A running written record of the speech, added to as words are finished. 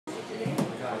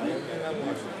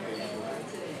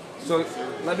So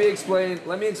let me explain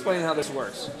how this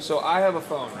works. So I have a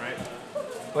phone, right?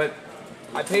 But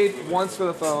I paid once for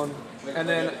the phone, and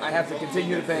then I have to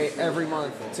continue to pay every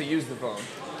month to use the phone.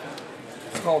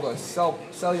 It's called a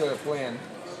cellular plan.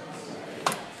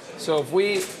 So if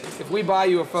we buy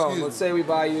you a phone, let's say we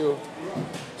buy you,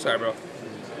 sorry bro,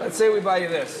 let's say we buy you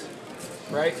this,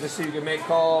 right? Just so you can make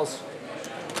calls,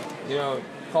 you know,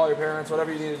 call your parents,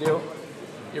 whatever you need to do.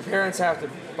 Your parents have to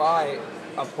buy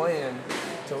a plan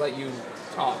to let you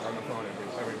talk on the phone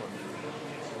every month.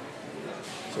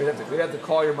 So we'd have to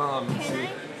call your mom and see.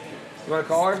 You want to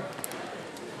call her?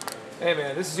 Hey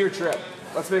man, this is your trip.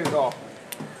 Let's make a call.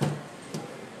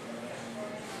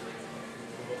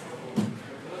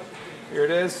 Here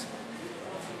it is.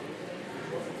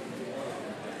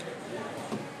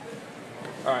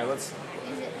 All right, let's. Is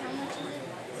it, how much is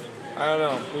it? I don't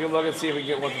know. We can look and see if we can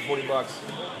get one for $40.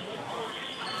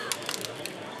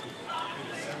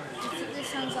 This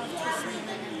sounds off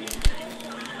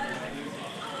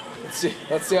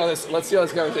Let's see how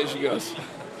this conversation goes.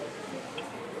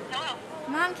 Hello.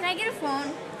 Mom, can I get a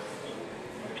phone?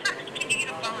 Can you get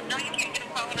a phone? No, you can't get a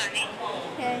phone, honey.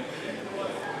 Okay.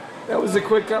 That was a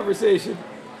quick conversation.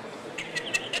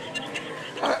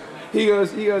 He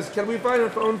goes, can we find a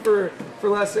phone for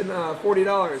less than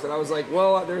 $40? And I was like,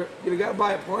 well, you gotta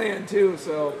buy a plan too.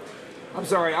 So, I'm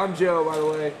sorry, I'm Joe, by the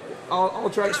way. I'll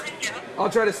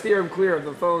try to steer him clear of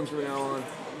the phones from now on.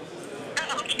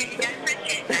 Oh, okay, I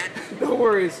appreciate that. No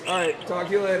worries. All right, talk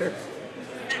to you later.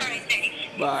 All right,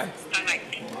 thanks. Bye. Bye-bye.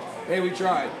 Hey, we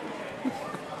tried.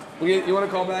 You want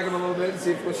to call back in a little bit and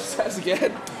see what she says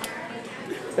again?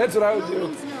 That's what I would do.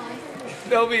 Means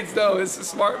no. No means no. This is a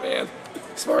smart man.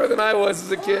 Smarter than I was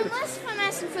as a kid. Unless if I'm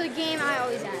asking for the game, I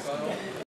always ask.